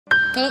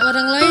Kalau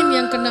orang lain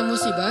yang kena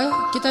musibah,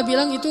 kita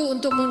bilang itu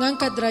untuk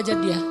mengangkat derajat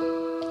dia.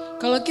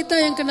 Kalau kita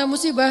yang kena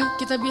musibah,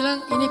 kita bilang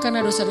ini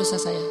karena dosa-dosa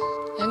saya.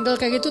 Angle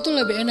kayak gitu tuh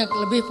lebih enak,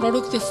 lebih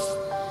produktif.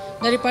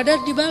 Daripada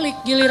dibalik,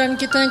 giliran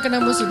kita yang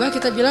kena musibah,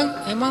 kita bilang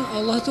emang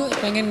Allah tuh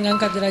pengen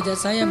ngangkat derajat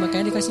saya,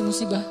 makanya dikasih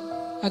musibah.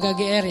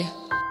 Agak GR ya.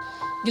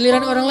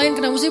 Giliran orang lain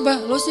kena musibah,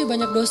 lo sih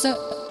banyak dosa.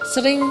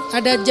 Sering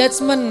ada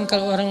judgement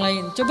kalau orang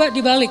lain. Coba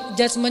dibalik,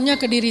 judgementnya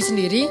ke diri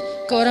sendiri,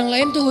 ke orang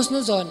lain tuh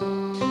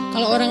husnuzon.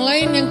 Kalau orang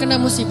lain yang kena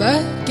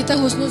musibah, kita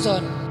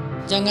husnuzon.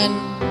 Jangan,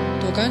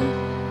 tuh kan,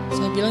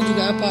 saya bilang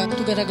juga apa,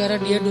 itu gara-gara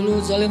dia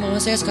dulu zalim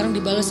sama saya, sekarang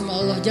dibalas sama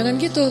Allah. Jangan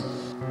gitu.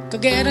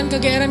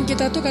 Kegeeran-kegeeran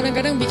kita tuh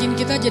kadang-kadang bikin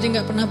kita jadi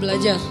gak pernah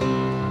belajar.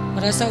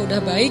 Merasa udah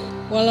baik,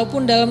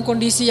 walaupun dalam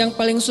kondisi yang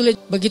paling sulit.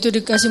 Begitu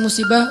dikasih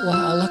musibah,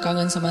 wah Allah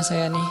kangen sama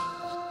saya nih.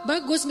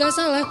 Bagus, gak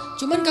salah.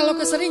 Cuman kalau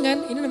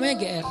keseringan, ini namanya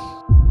GR.